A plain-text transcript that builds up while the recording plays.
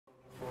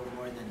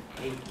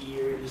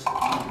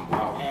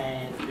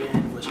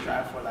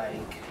tried for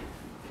like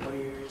 4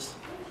 years.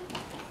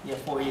 Yeah,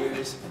 4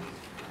 years.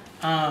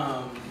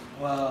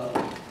 Well,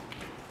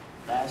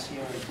 last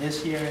year,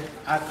 this year,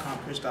 I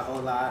accomplished a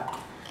whole lot.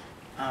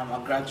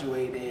 I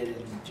graduated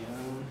in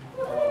June.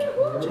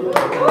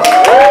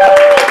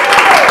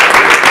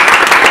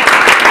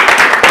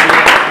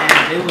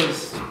 And it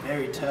was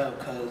very tough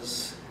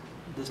because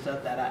the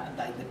stuff that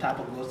like the type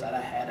of goals that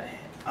I had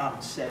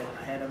set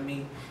ahead of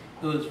me,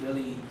 it was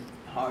really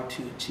hard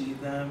to achieve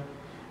them.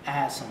 I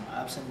had some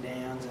ups and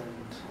downs,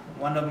 and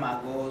one of my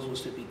goals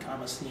was to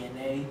become a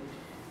CNA.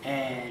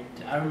 And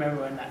I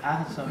remember when I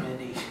had so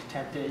many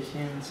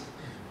temptations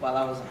while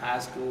I was in high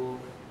school.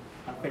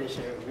 I'm pretty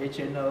sure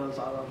Richard knows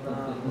all of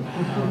them.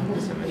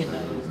 He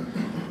knows.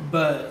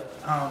 But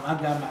I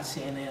got my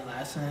CNA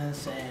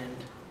license, and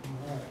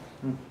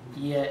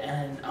yeah,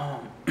 and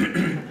I'm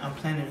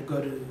planning to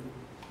go to,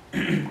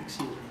 excuse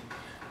me,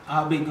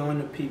 I'll be going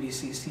to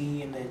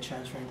PVCC and then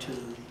transferring to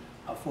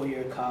a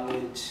 4-year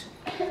college,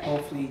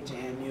 hopefully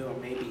JMU or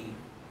maybe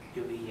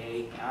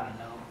UVA, I don't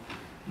know.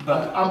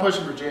 But I'm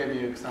pushing for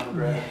JMU because I'm a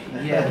grad.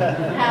 Yeah,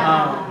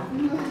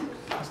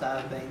 that's the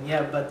other thing.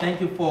 Yeah, but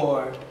thank you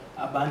for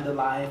Abundant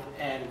Life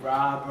and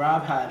Rob.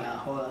 Rob had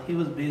he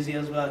was busy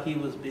as well. He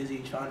was busy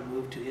trying to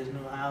move to his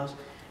new house,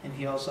 and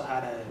he also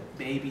had a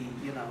baby,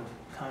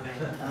 coming.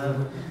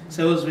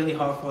 So it was really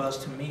hard for us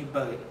to meet.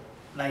 But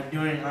like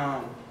during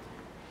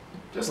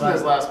just in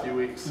those last few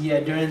weeks. Yeah,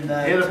 during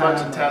the he had a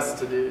bunch of tests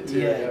to do too.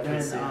 Yeah,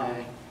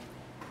 during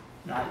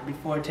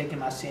before taking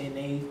my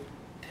CNA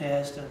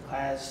test and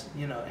class,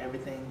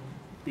 everything,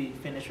 be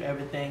finished with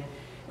everything.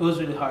 It was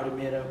really hard to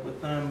meet up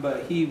with him,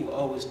 but he would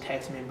always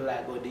text me and be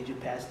like, "Oh, did you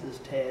pass this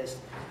test?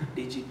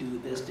 Did you do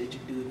this? Did you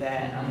do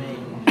that?" I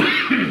mean,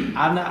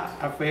 I'm not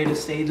afraid to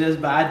say this,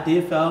 but I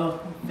did fail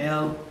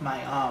my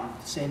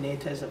CNA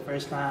test the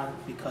first time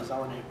because I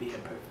wanted to be a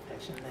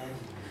perfectionist.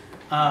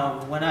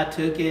 When I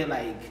took it,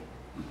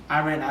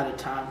 I ran out of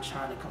time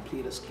trying to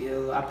complete a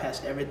skill. I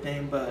passed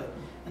everything, I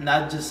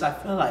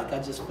feel like I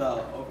just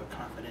felt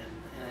overconfident.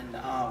 And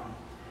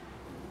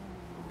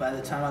by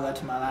the time I got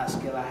to my last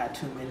skill, I had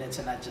 2 minutes,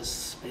 and I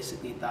just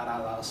basically thought I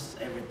lost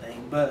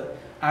everything. But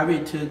I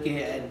retook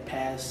it and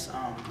passed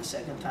the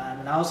second time.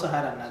 And I also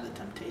had another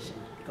temptation,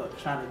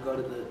 trying to go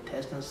to the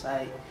testing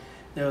site.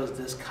 There was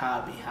this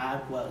cop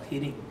behind. Well,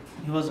 he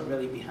wasn't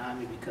really behind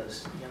me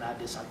because I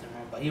did something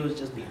wrong, but he was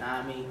just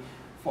behind me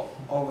for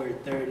over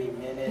 30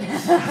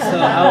 minutes. So I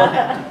would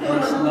have to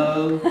go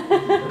slow.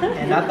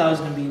 And I thought I was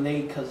going to be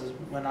late because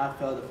when I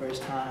failed the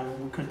first time,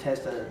 we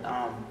contested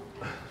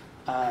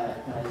as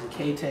a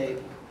K-Tech,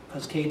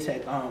 because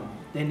K-Tech,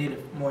 they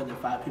needed more than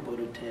 5 people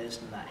to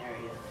test in that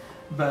area.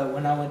 But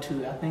when I went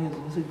to, I think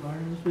was it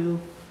Gardnersville?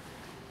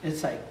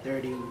 It's like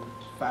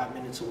 35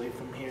 minutes away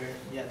from here.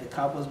 Yeah, the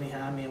cop was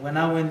behind me. And when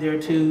I went there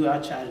too, I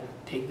tried to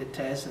take the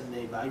test, and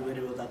they evaluated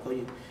it. It was like, oh,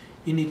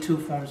 you need 2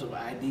 forms of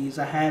IDs.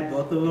 I had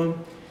both of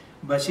them,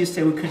 but she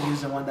said we couldn't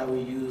use the one that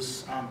we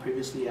used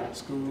previously at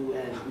school,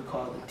 and we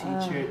called the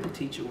teacher. The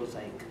teacher was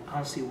like, I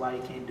don't see why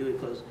you can't do it,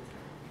 because,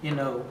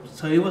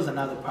 so it was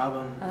another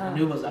problem. I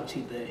knew it was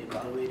actually the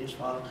evaluator's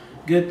fault.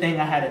 Good thing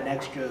I had an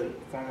extra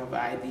form of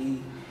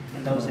ID,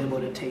 and I was able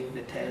to take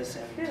the test.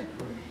 And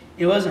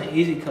it wasn't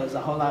easy because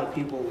a whole lot of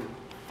people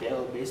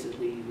failed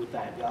basically with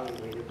that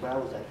evaluator, but I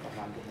was like, oh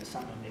my goodness,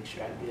 I'm gonna make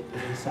sure I get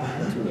this. I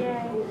had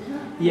to.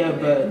 Yeah,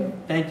 but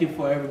thank you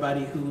for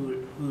everybody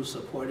who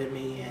supported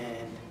me,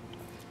 and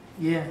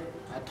yeah,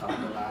 I talk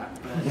a lot,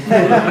 but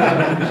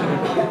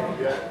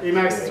yeah,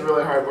 Emax is a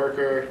really hard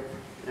worker,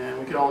 and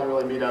we could only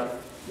really meet up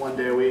 1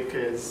 day a week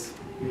because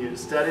he needed to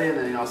study, and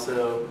then he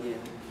also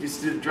used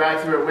to do the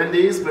drive-thru at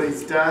Wendy's, but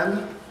he's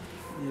done.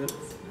 Yep.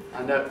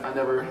 I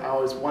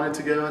always wanted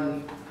to go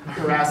and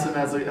harass him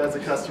as a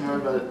customer,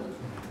 but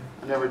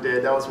I never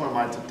did. That was one of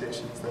my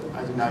temptations that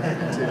I did not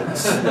get into.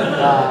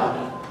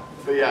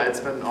 But yeah, it's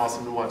been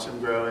awesome to watch him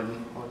grow,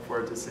 and I look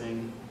forward to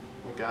seeing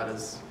what God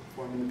has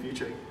for him in the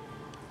future.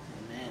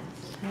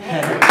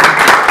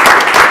 Amen.